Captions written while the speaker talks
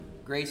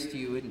Grace to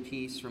you and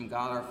peace from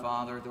God our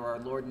Father, through our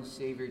Lord and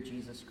Savior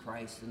Jesus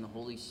Christ, and the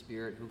Holy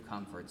Spirit who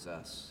comforts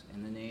us.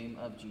 In the name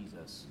of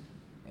Jesus,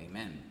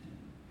 amen.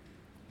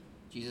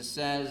 Jesus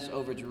says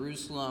over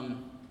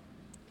Jerusalem,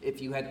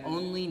 "If you had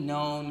only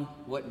known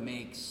what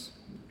makes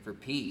for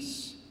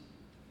peace."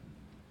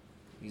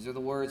 These are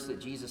the words that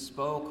Jesus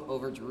spoke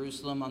over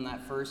Jerusalem on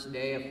that first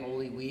day of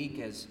Holy Week,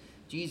 as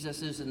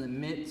Jesus is in the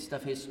midst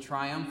of his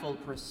triumphal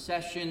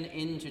procession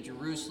into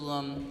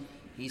Jerusalem.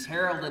 He's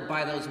heralded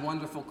by those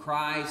wonderful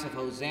cries of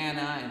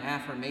Hosanna and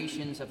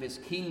affirmations of his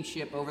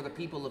kingship over the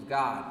people of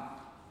God.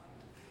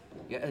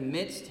 Yet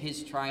amidst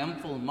his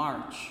triumphal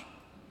march,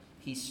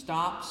 he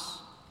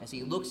stops as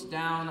he looks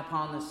down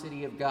upon the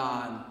city of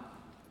God,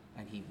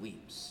 and he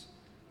weeps.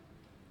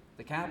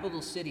 The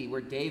capital city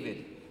where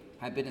David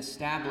had been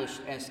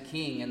established as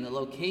king, and the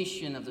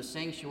location of the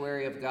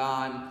sanctuary of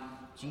God,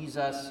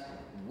 Jesus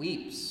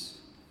weeps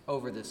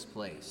over this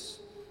place.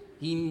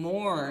 He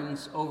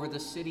mourns over the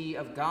city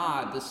of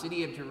God, the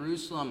city of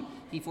Jerusalem.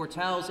 He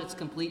foretells its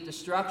complete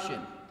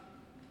destruction.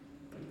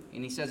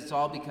 And he says it's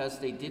all because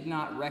they did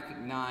not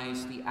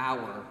recognize the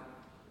hour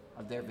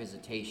of their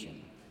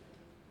visitation.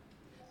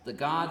 The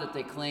God that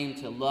they claimed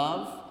to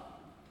love,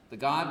 the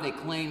God they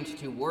claimed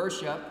to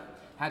worship,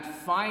 had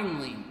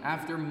finally,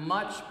 after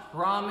much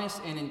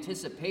promise and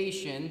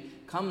anticipation,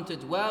 come to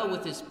dwell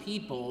with his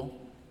people,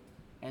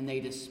 and they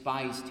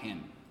despised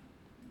him.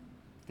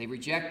 They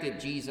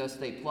rejected Jesus,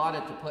 they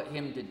plotted to put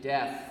him to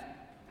death,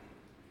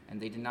 and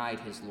they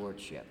denied his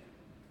lordship.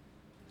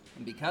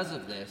 And because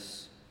of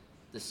this,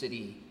 the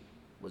city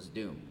was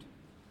doomed.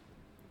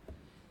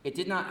 It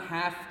did not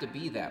have to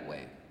be that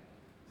way.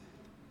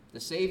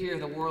 The Savior of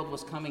the world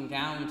was coming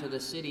down to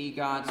the city.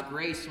 God's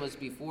grace was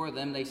before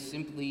them. They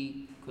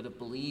simply could have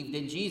believed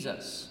in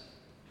Jesus.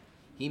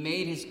 He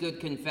made his good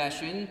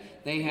confession.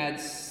 They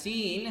had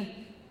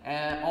seen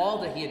all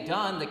that he had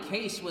done. The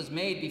case was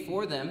made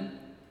before them.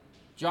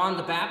 John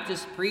the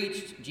Baptist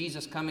preached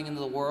Jesus coming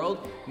into the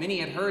world. Many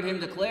had heard him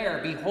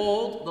declare,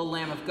 "Behold, the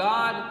Lamb of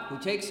God who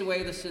takes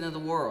away the sin of the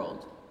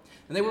world."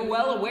 And they were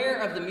well aware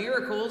of the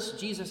miracles.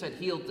 Jesus had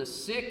healed the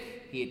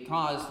sick. He had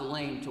caused the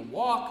lame to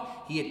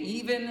walk. He had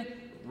even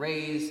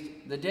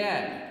raised the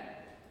dead.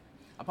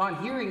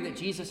 Upon hearing that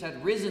Jesus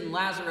had risen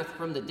Lazarus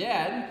from the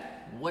dead,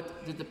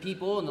 what did the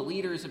people and the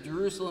leaders of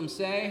Jerusalem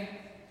say?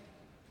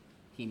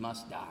 He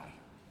must die.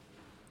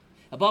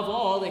 Above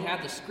all, they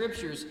had the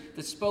scriptures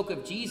that spoke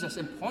of Jesus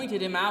and pointed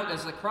him out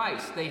as the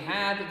Christ. They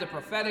had the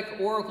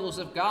prophetic oracles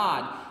of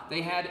God.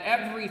 They had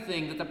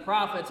everything that the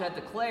prophets had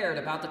declared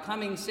about the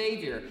coming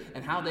Savior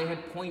and how they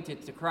had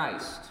pointed to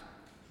Christ.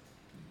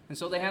 And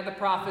so they had the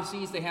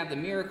prophecies, they had the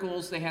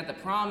miracles, they had the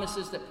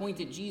promises that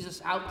pointed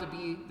Jesus out to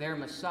be their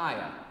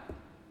Messiah.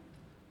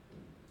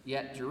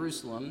 Yet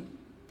Jerusalem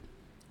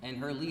and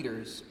her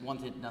leaders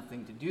wanted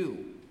nothing to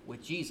do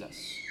with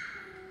Jesus.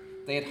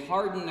 They had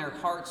hardened their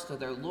hearts to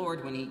their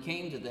Lord when he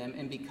came to them,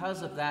 and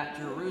because of that,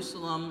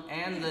 Jerusalem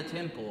and the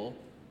temple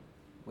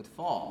would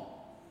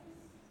fall.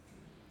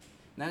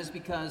 And that is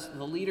because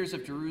the leaders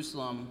of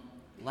Jerusalem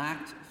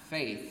lacked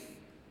faith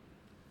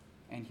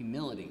and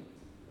humility.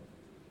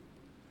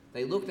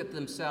 They looked at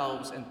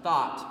themselves and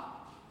thought,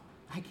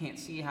 "I can't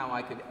see how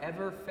I could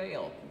ever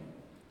fail."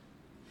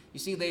 You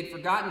see, they'd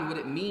forgotten what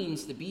it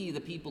means to be the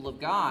people of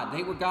God.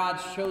 They were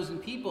God's chosen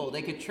people.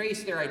 They could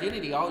trace their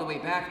identity all the way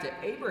back to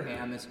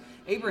Abraham, as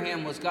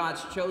Abraham was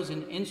God's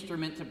chosen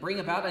instrument to bring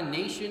about a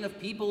nation of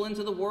people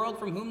into the world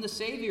from whom the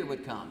Savior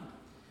would come.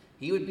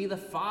 He would be the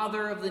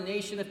father of the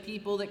nation of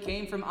people that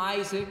came from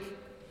Isaac.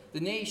 The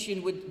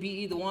nation would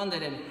be the one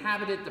that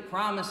inhabited the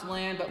promised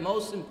land, but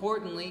most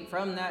importantly,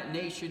 from that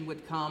nation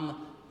would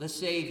come the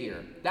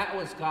Savior. That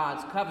was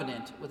God's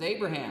covenant with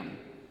Abraham.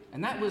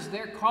 And that was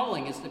their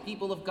calling as the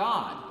people of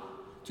God,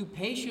 to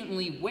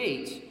patiently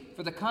wait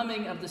for the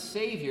coming of the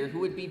Savior who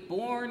would be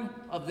born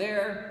of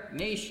their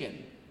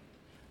nation.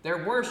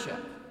 Their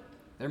worship,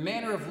 their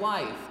manner of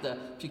life, the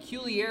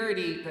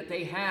peculiarity that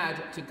they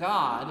had to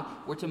God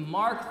were to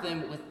mark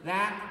them with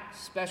that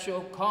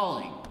special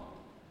calling.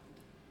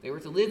 They were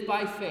to live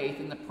by faith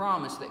in the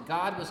promise that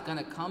God was going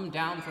to come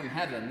down from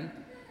heaven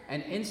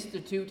and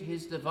institute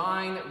his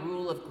divine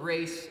rule of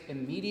grace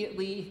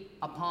immediately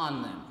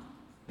upon them.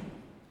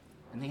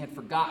 And they had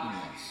forgotten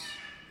this.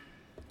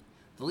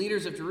 The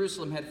leaders of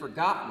Jerusalem had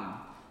forgotten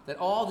that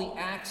all the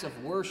acts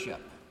of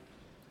worship,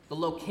 the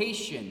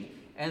location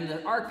and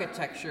the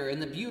architecture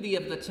and the beauty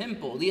of the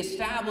temple, the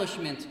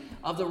establishment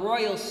of the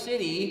royal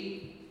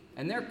city,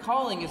 and their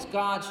calling as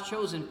God's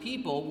chosen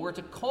people were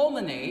to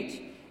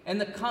culminate in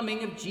the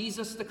coming of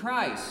Jesus the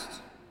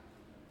Christ.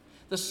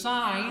 The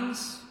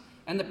signs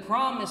and the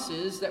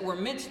promises that were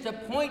meant to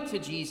point to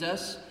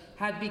Jesus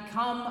had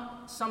become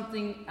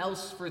something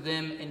else for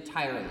them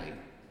entirely.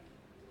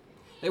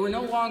 They were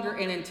no longer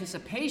in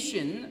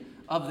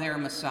anticipation of their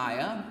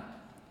Messiah,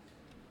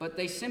 but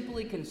they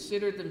simply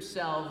considered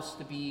themselves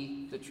to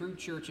be the true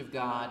church of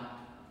God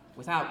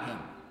without him.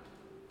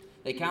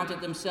 They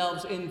counted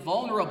themselves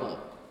invulnerable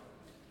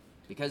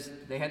because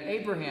they had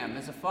Abraham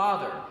as a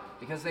father,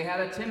 because they had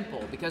a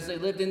temple, because they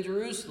lived in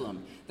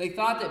Jerusalem. They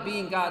thought that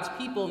being God's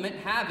people meant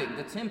having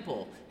the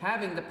temple,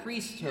 having the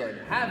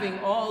priesthood, having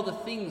all the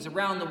things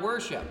around the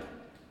worship,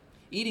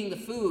 eating the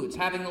foods,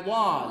 having the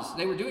laws.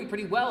 They were doing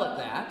pretty well at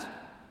that.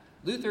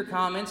 Luther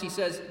comments, he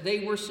says, they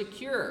were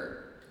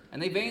secure, and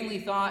they vainly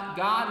thought,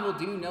 God will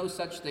do no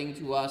such thing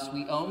to us.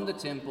 We own the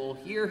temple.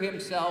 Here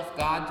himself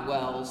God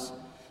dwells.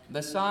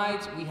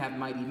 Besides, we have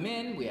mighty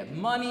men, we have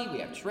money, we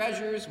have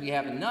treasures, we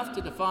have enough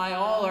to defy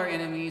all our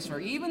enemies. For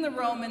even the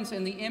Romans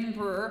and the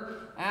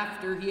emperor,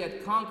 after he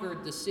had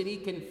conquered the city,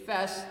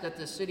 confessed that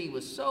the city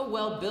was so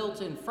well built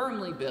and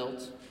firmly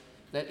built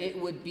that it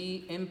would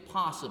be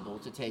impossible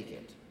to take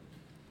it.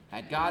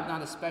 Had God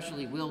not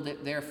especially willed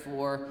it,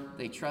 therefore,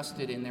 they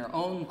trusted in their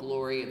own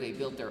glory. They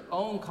built their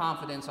own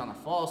confidence on a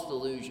false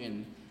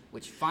delusion,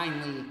 which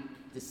finally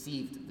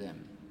deceived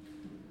them.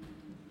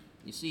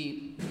 You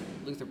see,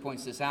 Luther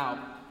points this out.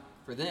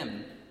 For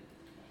them,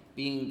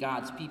 being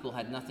God's people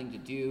had nothing to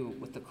do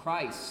with the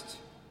Christ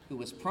who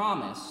was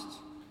promised,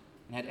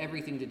 and had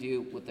everything to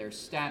do with their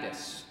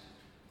status,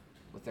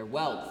 with their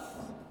wealth,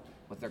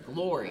 with their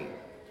glory.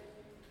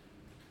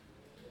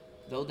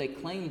 Though they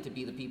claimed to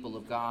be the people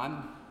of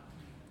God,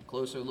 a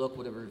closer look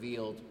would have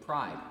revealed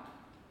pride.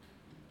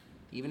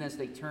 Even as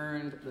they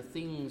turned the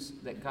things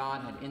that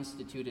God had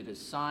instituted as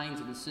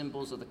signs and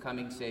symbols of the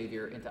coming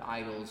Savior into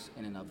idols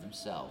in and of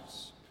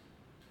themselves.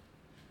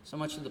 So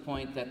much to the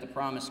point that the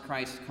promised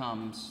Christ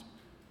comes,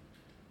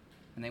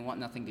 and they want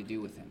nothing to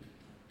do with him.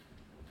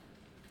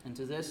 And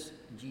to this,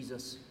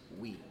 Jesus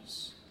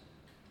weeps.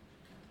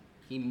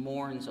 He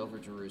mourns over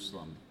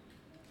Jerusalem.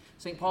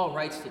 St. Paul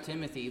writes to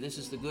Timothy, this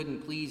is the good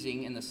and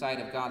pleasing in the sight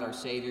of God our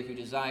Savior, who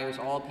desires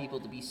all people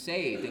to be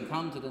saved and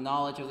come to the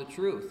knowledge of the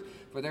truth.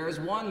 For there is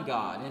one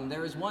God, and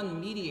there is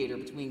one mediator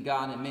between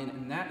God and men,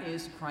 and that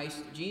is Christ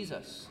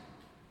Jesus.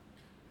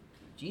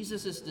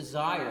 Jesus'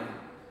 desire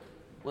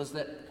was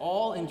that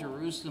all in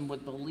Jerusalem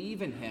would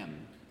believe in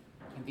him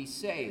and be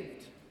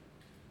saved.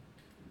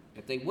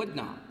 But they would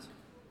not.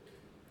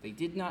 They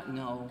did not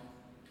know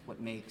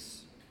what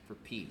makes for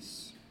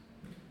peace.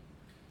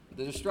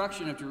 The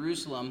destruction of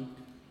Jerusalem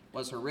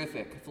was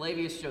horrific.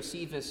 Flavius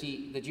Josephus,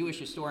 the Jewish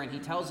historian, he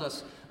tells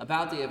us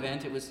about the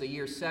event. It was the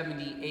year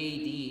 70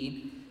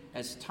 A.D.,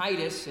 as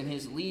Titus and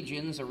his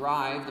legions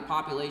arrived. The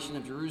population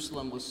of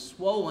Jerusalem was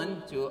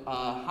swollen to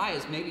high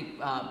as maybe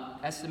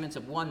estimates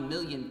of 1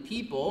 million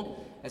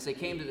people as they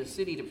came to the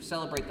city to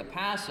celebrate the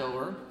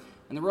Passover.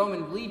 And the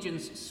Roman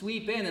legions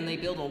sweep in and they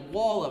build a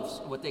wall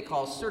of what they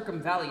call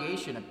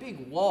circumvallation, a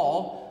big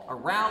wall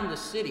around the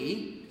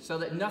city so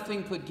that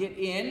nothing could get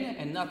in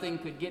and nothing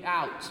could get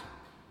out.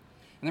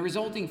 And the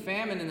resulting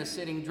famine in the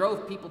city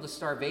drove people to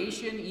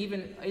starvation,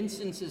 even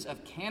instances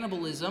of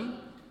cannibalism.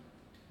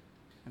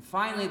 And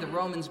finally, the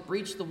Romans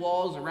breach the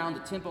walls around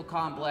the temple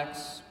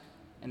complex,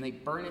 and they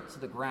burn it to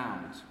the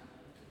ground.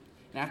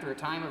 And after a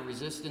time of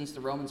resistance,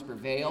 the Romans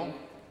prevail.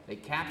 They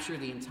capture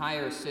the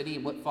entire city,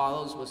 and what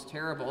follows was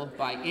terrible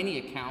by any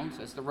account,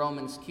 as the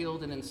Romans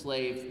killed and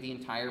enslaved the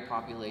entire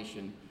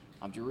population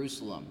of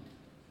Jerusalem.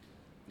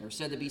 There was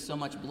said to be so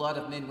much blood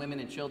of men,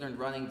 women, and children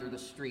running through the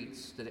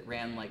streets that it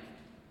ran like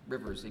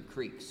rivers and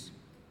creeks.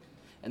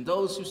 And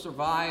those who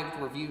survived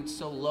were viewed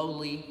so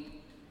lowly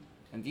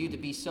and viewed to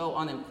be so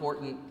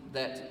unimportant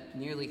that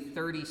nearly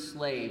 30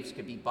 slaves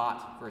could be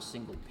bought for a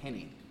single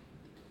penny.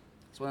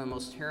 It's one of the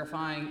most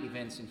terrifying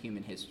events in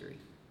human history.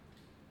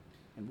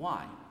 And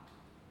why?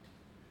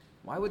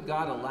 Why would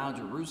God allow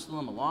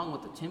Jerusalem along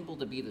with the temple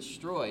to be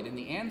destroyed? And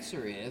the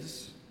answer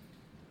is,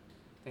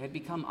 they had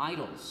become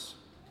idols.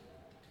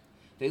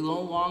 They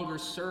no longer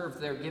served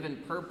their given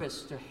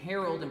purpose to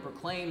herald and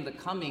proclaim the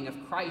coming of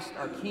Christ,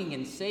 our King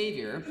and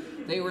Savior.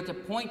 They were to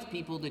point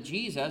people to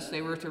Jesus.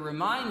 They were to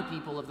remind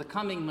people of the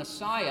coming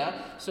Messiah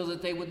so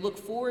that they would look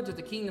forward to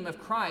the kingdom of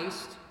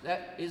Christ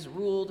that is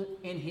ruled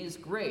in his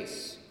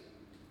grace.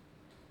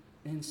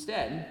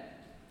 Instead,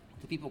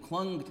 the people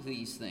clung to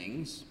these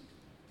things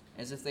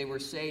as if they were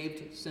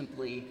saved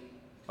simply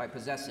by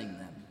possessing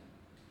them.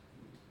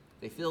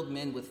 They filled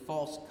men with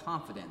false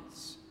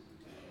confidence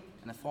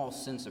and a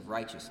false sense of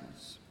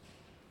righteousness.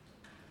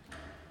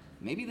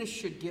 Maybe this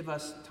should give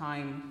us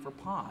time for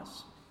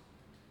pause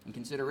and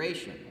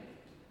consideration.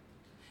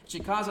 It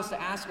should cause us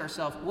to ask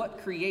ourselves,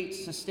 what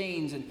creates,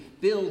 sustains, and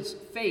builds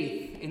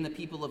faith in the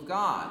people of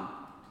God?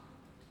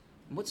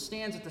 And what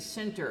stands at the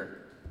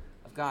center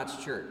of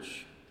God's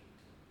church?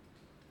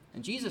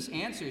 And Jesus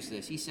answers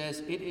this. He says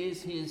it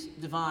is his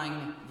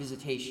divine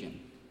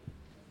visitation.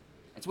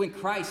 It's when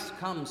Christ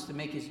comes to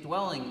make his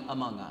dwelling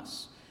among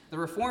us. The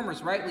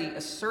Reformers rightly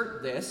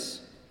assert this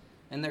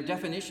in their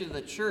definition of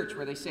the church,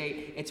 where they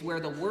say it's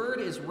where the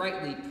word is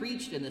rightly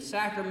preached and the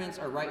sacraments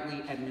are rightly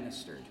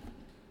administered.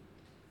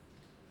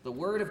 The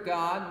word of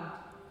God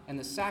and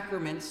the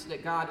sacraments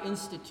that God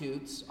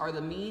institutes are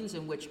the means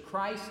in which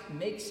Christ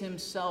makes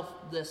himself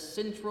the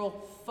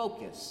central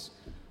focus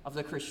of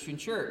the Christian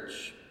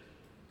church.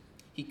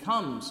 He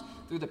comes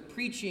through the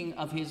preaching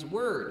of his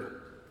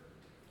word.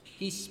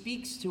 He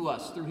speaks to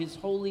us through his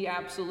holy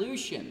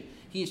absolution.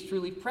 He is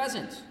truly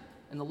present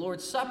in the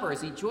Lord's Supper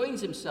as he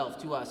joins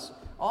himself to us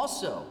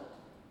also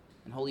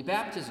in holy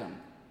baptism.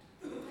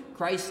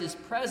 Christ is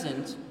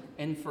present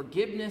in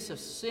forgiveness of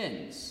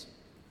sins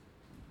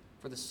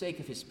for the sake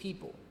of his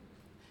people.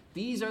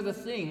 These are the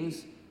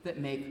things that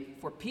make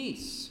for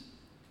peace.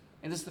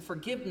 And it's the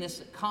forgiveness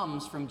that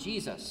comes from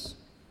Jesus.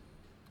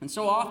 And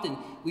so often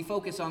we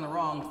focus on the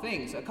wrong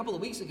things. A couple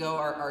of weeks ago,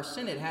 our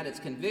synod had its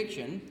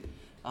conviction.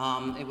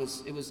 It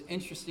was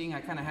interesting. I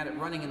kind of had it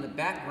running in the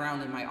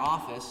background in my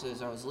office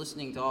as I was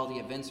listening to all the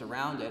events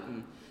around it.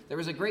 And there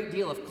was a great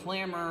deal of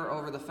clamor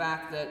over the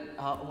fact that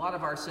a lot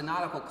of our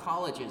synodical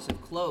colleges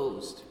have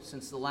closed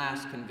since the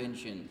last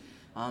convention.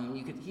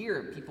 You could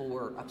hear people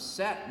were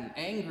upset and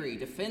angry,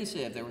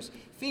 defensive. There was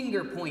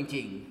finger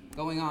pointing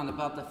going on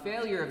about the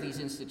failure of these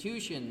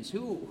institutions.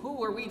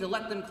 Who are we to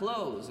let them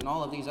close? And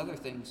all of these other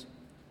things.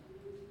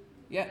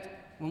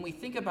 Yet, when we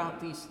think about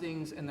these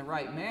things in the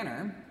right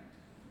manner,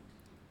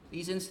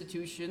 these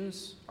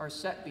institutions are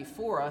set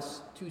before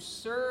us to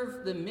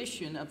serve the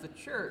mission of the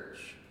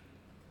church,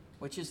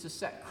 which is to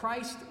set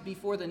Christ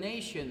before the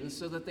nations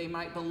so that they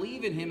might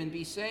believe in him and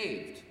be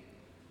saved.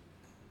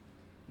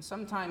 And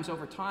sometimes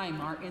over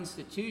time, our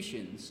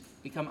institutions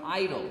become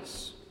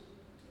idols.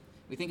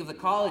 We think of the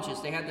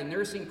colleges. They had the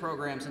nursing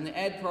programs and the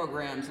ed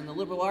programs and the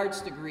liberal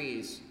arts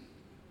degrees.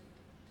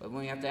 But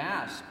when we have to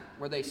ask,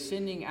 were they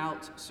sending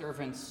out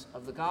servants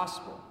of the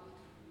gospel?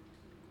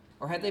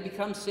 Or had they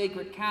become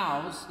sacred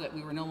cows that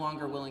we were no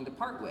longer willing to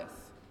part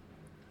with?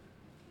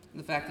 And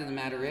the fact of the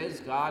matter is,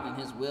 God in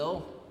his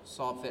will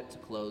saw fit to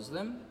close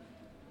them.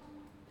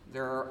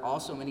 There are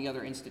also many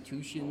other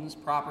institutions,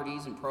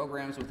 properties, and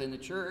programs within the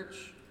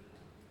church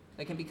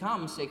that can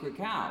become sacred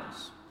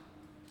cows.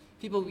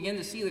 People begin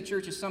to see the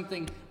church as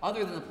something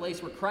other than the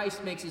place where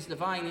Christ makes his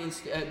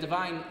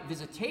divine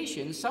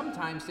visitation.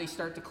 Sometimes they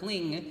start to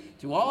cling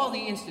to all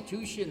the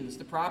institutions,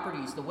 the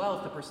properties, the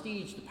wealth, the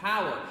prestige, the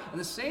power, in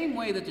the same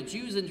way that the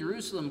Jews in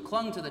Jerusalem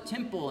clung to the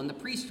temple and the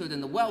priesthood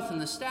and the wealth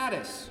and the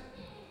status.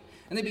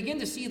 And they begin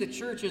to see the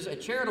church as a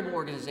charitable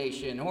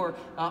organization or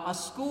a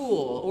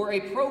school or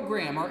a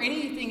program or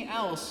anything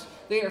else.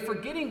 They are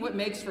forgetting what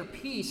makes for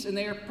peace, and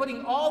they are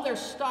putting all their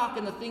stock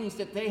in the things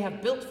that they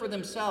have built for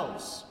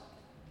themselves.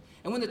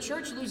 And when the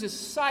church loses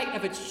sight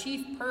of its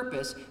chief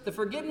purpose, the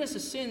forgiveness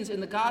of sins in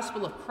the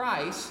gospel of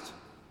Christ,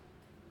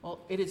 well,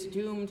 it is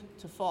doomed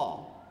to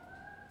fall.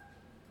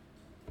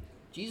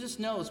 Jesus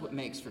knows what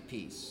makes for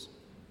peace.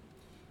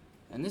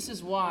 And this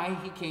is why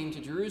he came to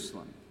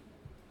Jerusalem.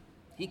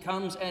 He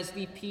comes as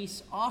the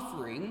peace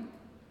offering.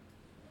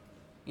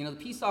 You know,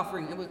 the peace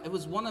offering, it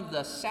was one of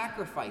the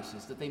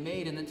sacrifices that they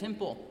made in the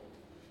temple.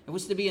 It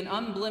was to be an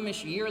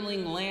unblemished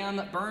yearling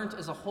lamb burnt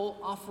as a whole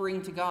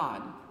offering to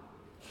God.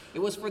 It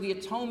was for the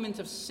atonement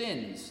of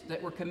sins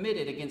that were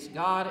committed against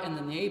God and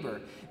the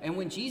neighbor. And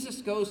when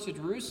Jesus goes to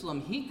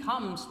Jerusalem, he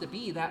comes to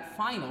be that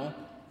final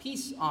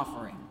peace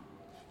offering.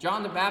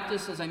 John the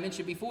Baptist, as I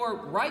mentioned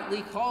before,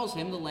 rightly calls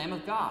him the Lamb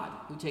of God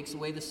who takes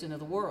away the sin of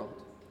the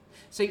world.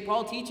 St.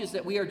 Paul teaches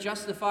that we are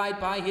justified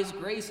by his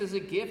grace as a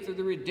gift through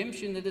the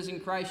redemption that is in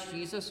Christ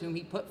Jesus, whom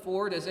he put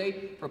forward as a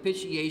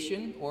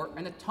propitiation or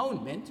an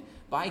atonement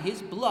by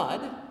his blood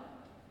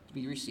to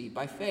be received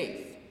by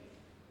faith.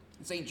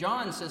 And St.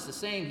 John says the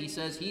same. He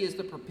says he is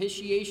the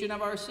propitiation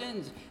of our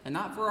sins, and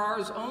not for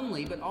ours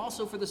only, but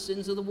also for the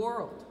sins of the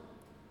world.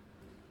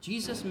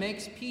 Jesus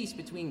makes peace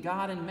between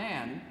God and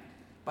man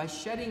by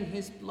shedding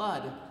his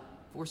blood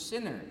for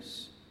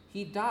sinners.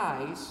 He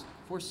dies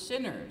for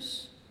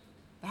sinners.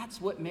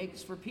 That's what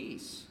makes for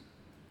peace.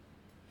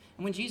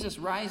 And when Jesus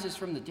rises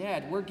from the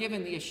dead, we're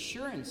given the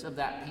assurance of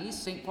that peace.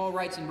 St. Paul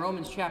writes in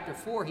Romans chapter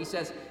 4, he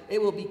says,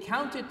 "It will be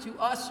counted to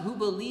us who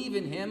believe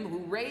in him who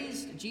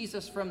raised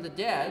Jesus from the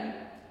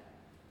dead,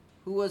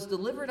 who was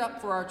delivered up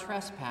for our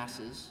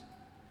trespasses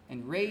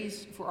and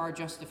raised for our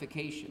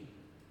justification."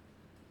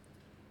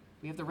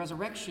 We have the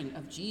resurrection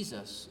of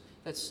Jesus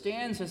that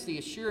stands as the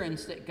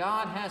assurance that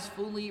God has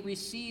fully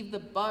received the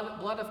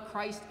blood of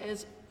Christ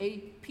as a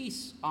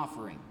peace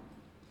offering.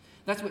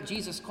 That's what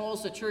Jesus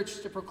calls the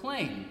church to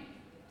proclaim.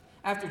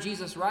 After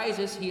Jesus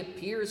rises, he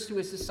appears to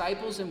his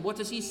disciples, and what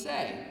does he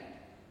say?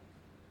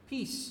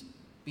 "Peace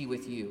be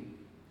with you.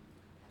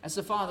 As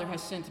the Father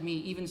has sent me,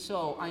 even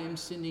so I am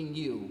sending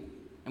you."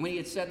 And when he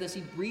had said this,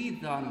 he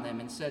breathed on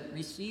them and said,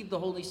 "Receive the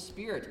Holy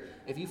Spirit.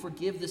 If you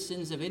forgive the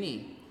sins of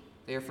any,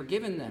 they are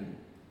forgiven them.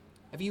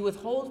 If you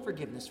withhold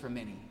forgiveness from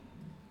any,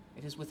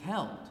 it is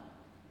withheld."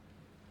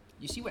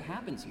 You see what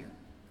happens here?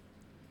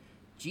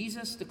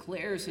 Jesus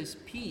declares his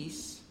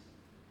peace,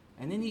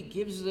 and then he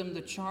gives them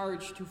the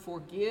charge to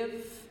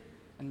forgive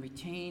and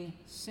retain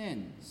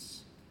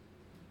sins.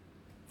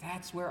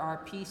 That's where our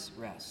peace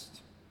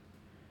rests.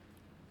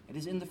 It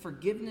is in the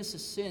forgiveness of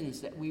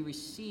sins that we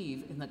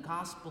receive in the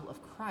gospel of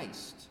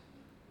Christ.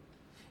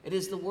 It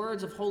is the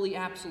words of holy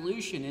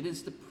absolution. It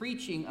is the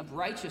preaching of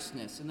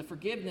righteousness and the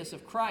forgiveness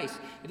of Christ.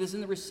 It is in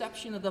the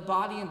reception of the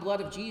body and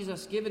blood of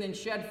Jesus given and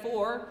shed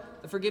for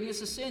the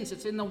forgiveness of sins.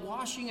 It's in the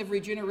washing of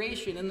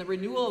regeneration and the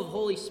renewal of the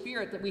Holy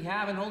Spirit that we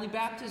have in holy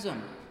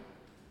baptism.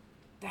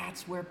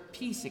 That's where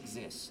peace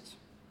exists.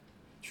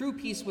 True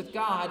peace with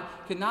God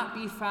cannot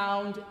be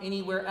found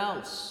anywhere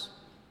else.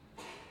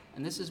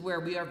 And this is where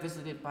we are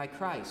visited by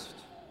Christ.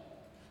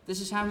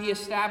 This is how he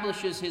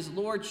establishes his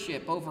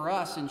lordship over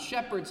us and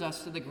shepherds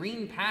us to the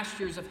green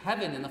pastures of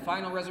heaven in the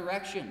final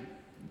resurrection.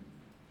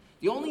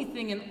 The only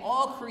thing in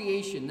all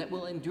creation that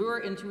will endure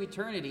into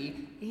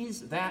eternity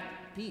is that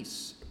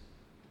peace.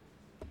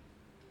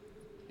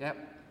 Yet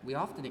we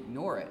often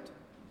ignore it.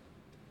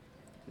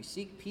 We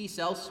seek peace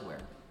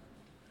elsewhere.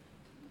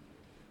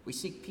 We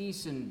seek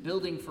peace in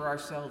building for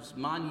ourselves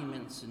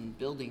monuments and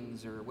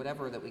buildings or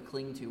whatever that we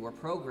cling to, or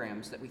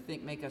programs that we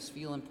think make us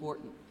feel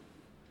important.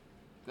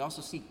 We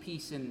also seek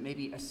peace in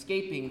maybe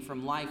escaping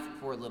from life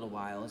for a little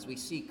while, as we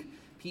seek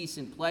peace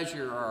in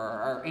pleasure or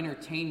our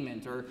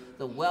entertainment or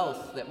the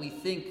wealth that we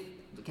think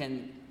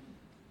can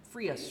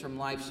free us from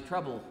life's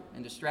trouble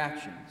and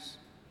distractions.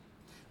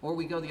 Or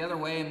we go the other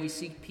way and we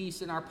seek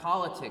peace in our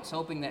politics,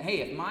 hoping that,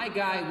 hey, if my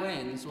guy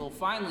wins, we'll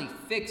finally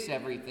fix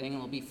everything and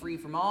we'll be free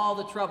from all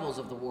the troubles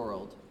of the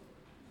world.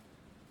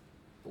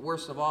 But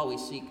worst of all, we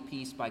seek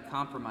peace by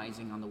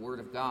compromising on the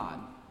Word of God.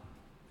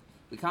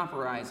 We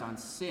compromise on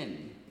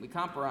sin. We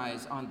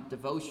compromise on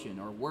devotion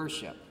or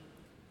worship.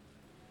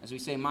 As we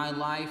say, my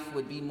life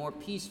would be more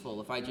peaceful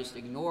if I just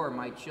ignore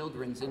my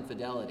children's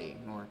infidelity.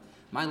 Or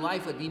my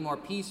life would be more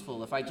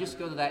peaceful if I just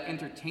go to that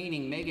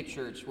entertaining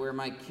megachurch where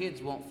my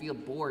kids won't feel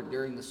bored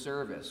during the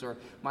service. Or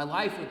my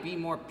life would be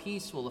more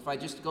peaceful if I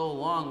just go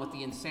along with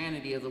the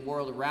insanity of the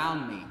world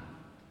around me.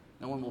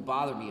 No one will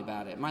bother me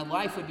about it. My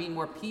life would be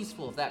more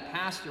peaceful if that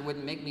pastor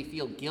wouldn't make me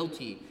feel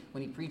guilty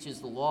when he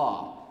preaches the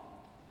law.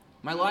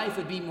 My life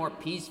would be more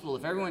peaceful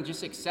if everyone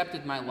just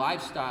accepted my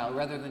lifestyle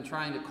rather than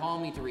trying to call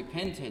me to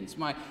repentance.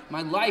 My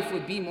life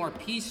would be more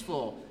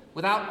peaceful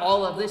without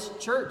all of this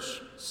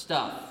church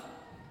stuff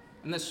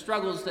and the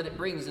struggles that it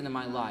brings into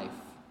my life.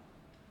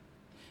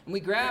 And we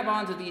grab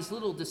onto these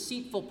little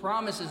deceitful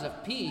promises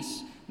of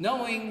peace,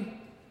 knowing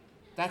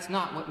that's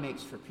not what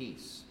makes for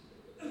peace.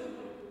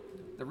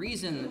 The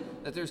reason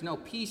that there's no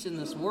peace in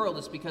this world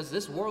is because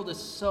this world is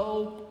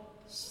so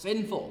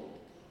sinful.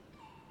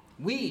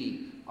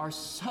 We are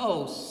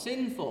so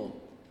sinful.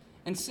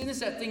 And sin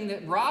is that thing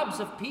that robs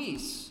of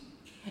peace.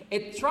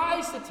 It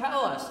tries to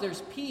tell us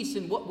there's peace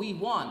in what we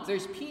want.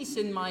 There's peace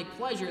in my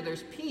pleasure.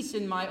 There's peace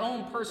in my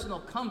own personal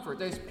comfort.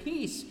 There's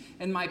peace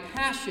in my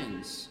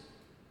passions.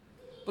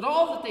 But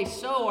all that they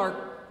sow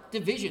are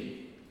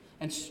division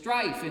and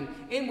strife and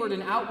inward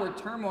and outward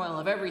turmoil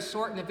of every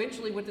sort. And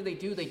eventually, what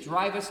do? They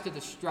drive us to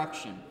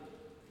destruction.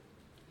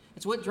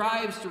 It's what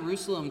drives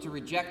Jerusalem to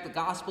reject the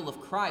gospel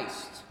of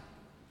Christ.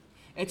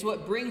 It's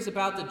what brings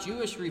about the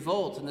Jewish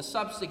revolt and the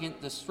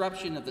subsequent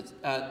destruction of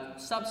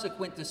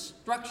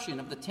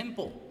the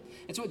temple.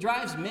 It's what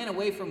drives men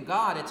away from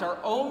God. It's our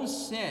own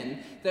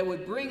sin that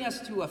would bring us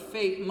to a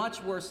fate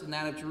much worse than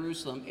that of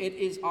Jerusalem. It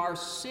is our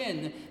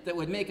sin that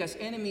would make us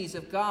enemies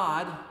of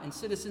God and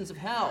citizens of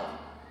hell.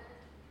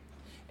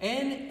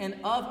 In and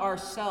of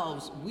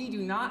ourselves, we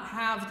do not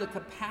have the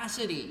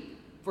capacity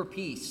for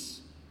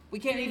peace. We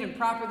can't even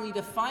properly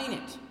define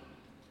it.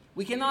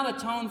 We cannot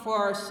atone for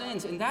our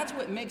sins, and that's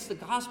what makes the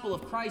gospel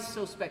of Christ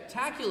so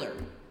spectacular.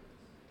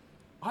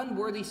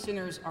 Unworthy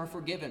sinners are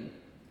forgiven,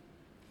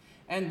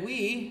 and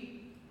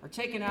we are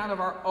taken out of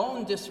our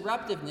own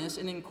disruptiveness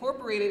and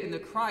incorporated into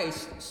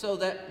Christ so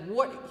that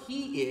what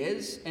he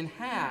is and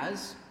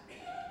has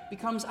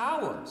becomes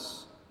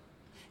ours.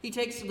 He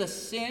takes the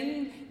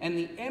sin and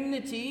the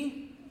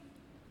enmity,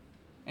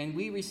 and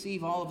we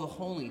receive all of the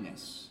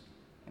holiness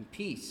and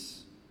peace.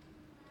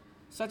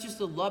 Such is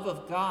the love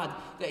of God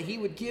that he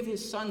would give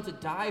his Son to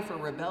die for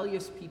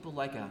rebellious people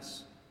like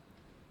us.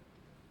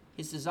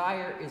 His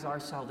desire is our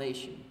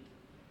salvation,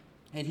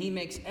 and he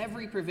makes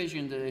every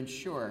provision to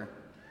ensure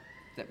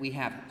that we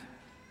have it.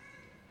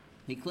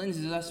 He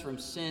cleanses us from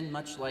sin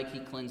much like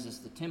he cleanses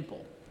the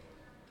temple.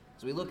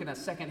 As we look in the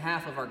second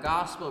half of our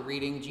gospel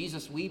reading,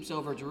 Jesus weeps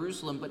over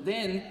Jerusalem, but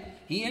then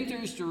he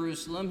enters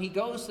Jerusalem, he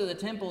goes to the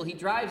temple, he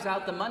drives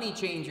out the money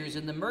changers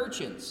and the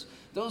merchants,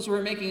 those who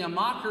are making a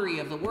mockery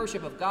of the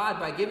worship of God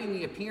by giving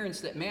the appearance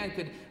that man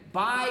could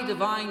buy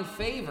divine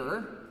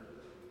favor,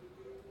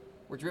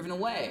 were driven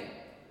away.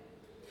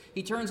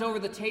 He turns over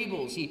the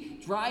tables, he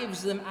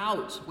drives them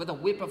out with a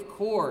whip of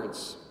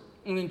cords.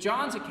 And in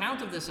John's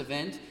account of this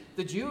event,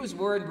 the Jews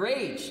were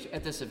enraged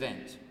at this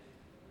event.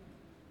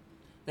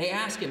 They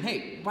ask him,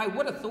 hey, by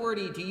what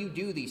authority do you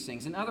do these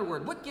things? In other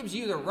words, what gives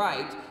you the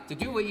right to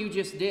do what you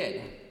just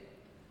did?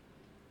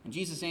 And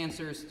Jesus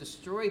answers,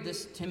 destroy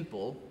this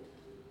temple,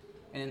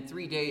 and in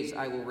 3 days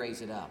I will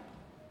raise it up.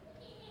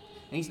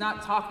 And he's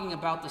not talking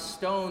about the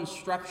stone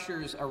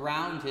structures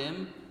around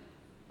him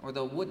or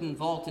the wooden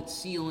vaulted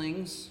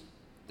ceilings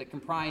that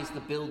comprise the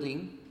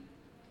building.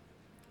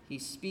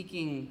 He's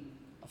speaking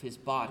of his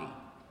body.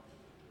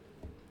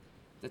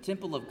 The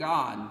temple of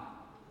God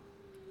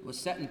was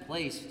set in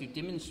place to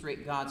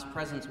demonstrate God's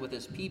presence with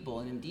his people,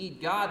 and indeed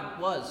God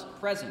was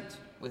present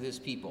with his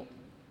people.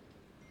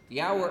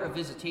 The hour of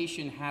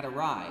visitation had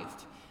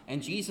arrived,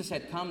 and Jesus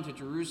had come to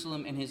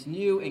Jerusalem in his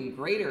new and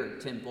greater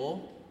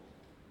temple,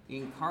 the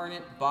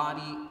incarnate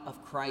body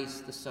of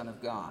Christ, the Son of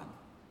God.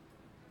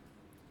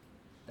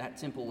 That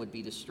temple would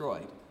be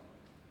destroyed.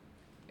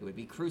 It would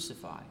be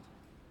crucified.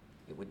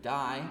 It would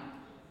die.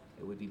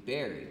 It would be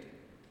buried.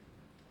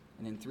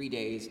 And in 3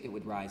 days, it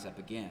would rise up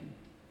again.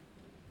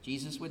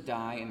 Jesus would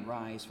die and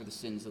rise for the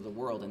sins of the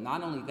world. And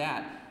not only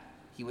that,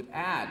 he would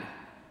add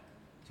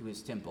to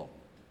his temple.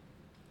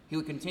 He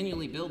would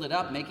continually build it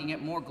up, making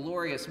it more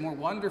glorious, more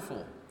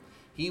wonderful.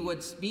 He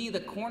would be the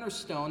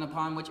cornerstone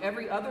upon which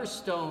every other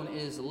stone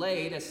is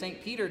laid. As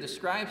St. Peter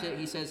describes it,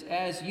 he says,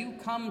 as you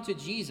come to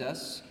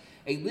Jesus,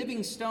 a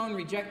living stone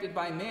rejected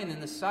by men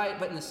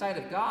but in the sight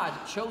of God,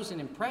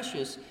 chosen and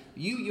precious,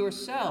 you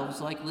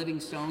yourselves, like living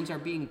stones, are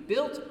being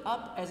built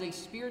up as a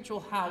spiritual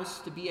house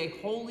to be a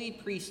holy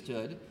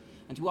priesthood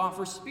and to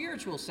offer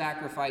spiritual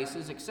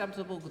sacrifices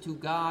acceptable to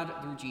God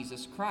through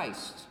Jesus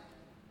Christ.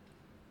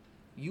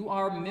 You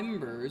are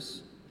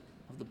members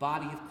of the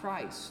body of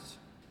Christ.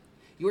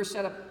 You are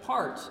set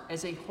apart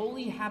as a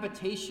holy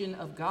habitation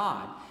of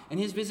God, and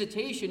his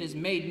visitation is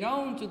made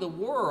known to the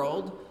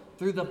world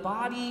through the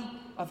body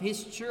of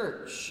his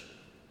church.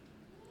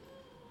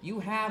 You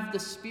have the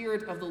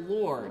Spirit of the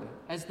Lord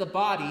as the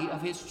body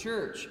of his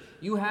church.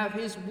 You have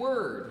his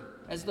word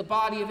as the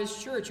body of his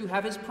church. You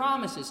have his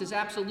promises, his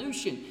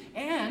absolution,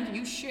 and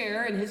you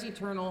share in his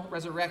eternal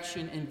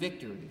resurrection and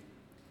victory.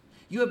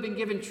 You have been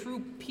given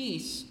true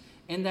peace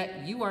in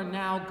that you are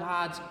now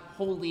God's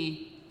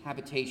holy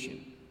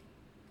habitation.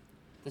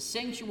 The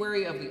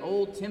sanctuary of the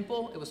old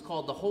temple, it was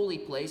called the holy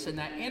place, and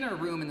that inner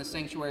room in the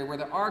sanctuary where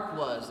the ark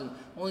was and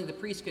only the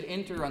priest could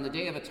enter on the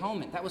Day of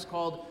Atonement, that was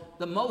called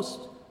the most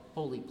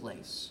holy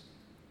place.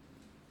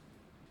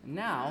 And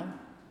now,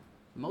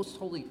 the most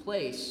holy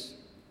place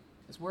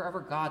is wherever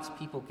God's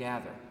people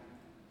gather.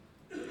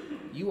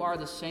 You are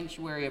the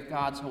sanctuary of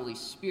God's Holy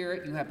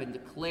Spirit. You have been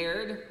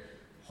declared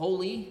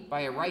holy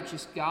by a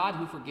righteous God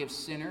who forgives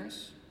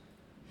sinners.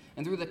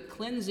 And through the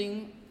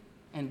cleansing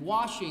and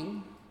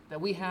washing that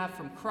we have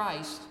from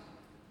Christ,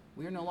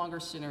 we are no longer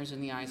sinners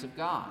in the eyes of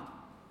God.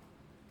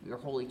 We are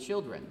holy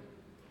children.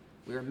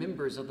 We are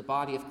members of the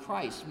body of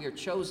Christ. We are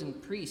chosen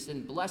priests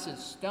and blessed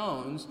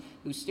stones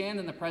who stand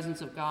in the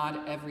presence of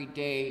God every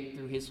day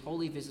through his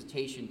holy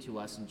visitation to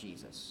us in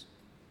Jesus.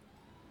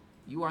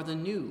 You are the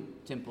new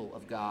temple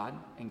of God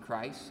in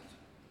Christ.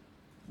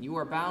 You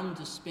are bound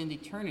to spend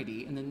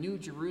eternity in the new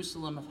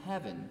Jerusalem of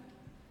heaven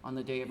on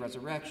the day of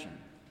resurrection.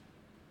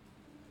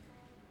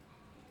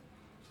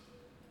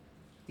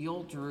 The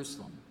old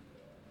Jerusalem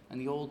and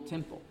the old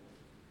temple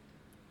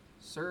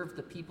served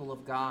the people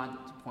of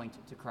God to point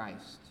to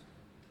Christ.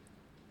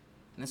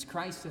 And as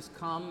Christ has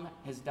come,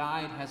 has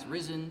died, has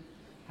risen,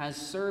 has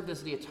served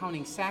as the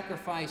atoning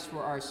sacrifice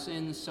for our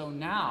sins, so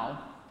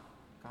now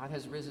God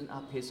has risen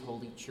up his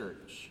holy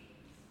church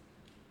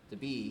to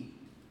be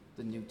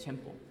the new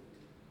temple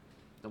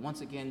that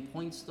once again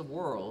points the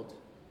world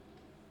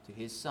to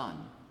his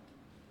Son,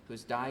 who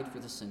has died for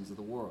the sins of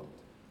the world.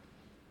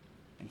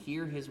 And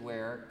here is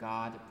where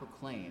God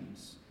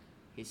proclaims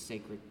his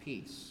sacred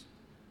peace.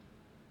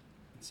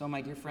 And so,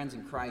 my dear friends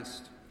in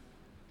Christ,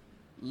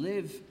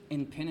 live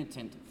in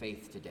penitent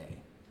faith today,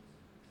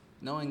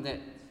 knowing that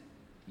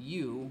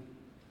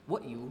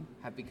what you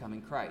have become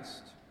in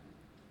Christ.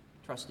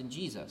 Trust in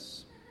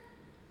Jesus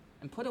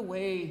and put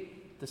away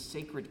the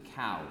sacred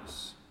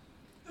cows,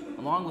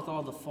 along with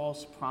all the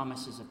false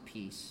promises of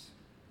peace,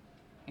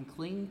 and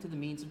cling to the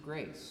means of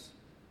grace.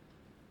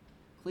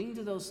 Cling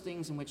to those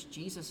things in which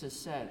Jesus has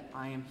said,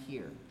 I am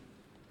here,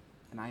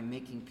 and I am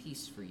making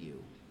peace for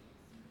you.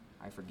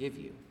 I forgive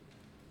you.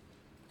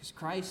 Because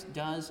Christ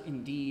does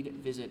indeed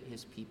visit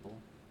his people,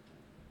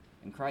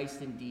 and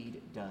Christ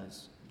indeed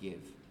does give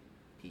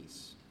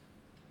peace.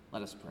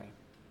 Let us pray.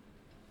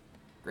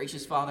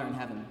 Gracious Father in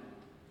heaven,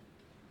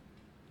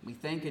 we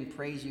thank and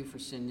praise you for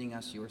sending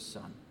us your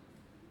Son.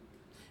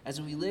 As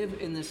we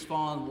live in this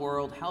fallen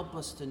world, help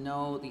us to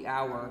know the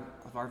hour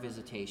of our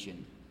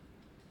visitation.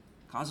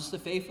 Cause us to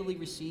faithfully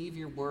receive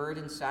your word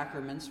and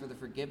sacraments for the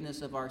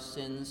forgiveness of our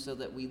sins so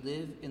that we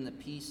live in the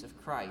peace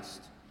of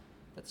Christ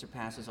that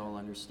surpasses all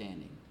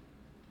understanding.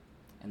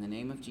 In the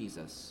name of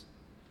Jesus,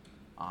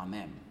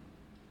 amen.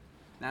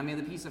 Now may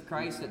the peace of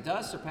Christ that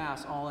does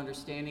surpass all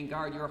understanding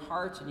guard your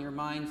hearts and your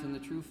minds in the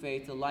true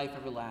faith to life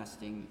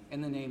everlasting.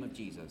 In the name of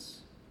Jesus,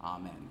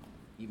 amen.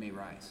 You may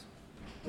rise.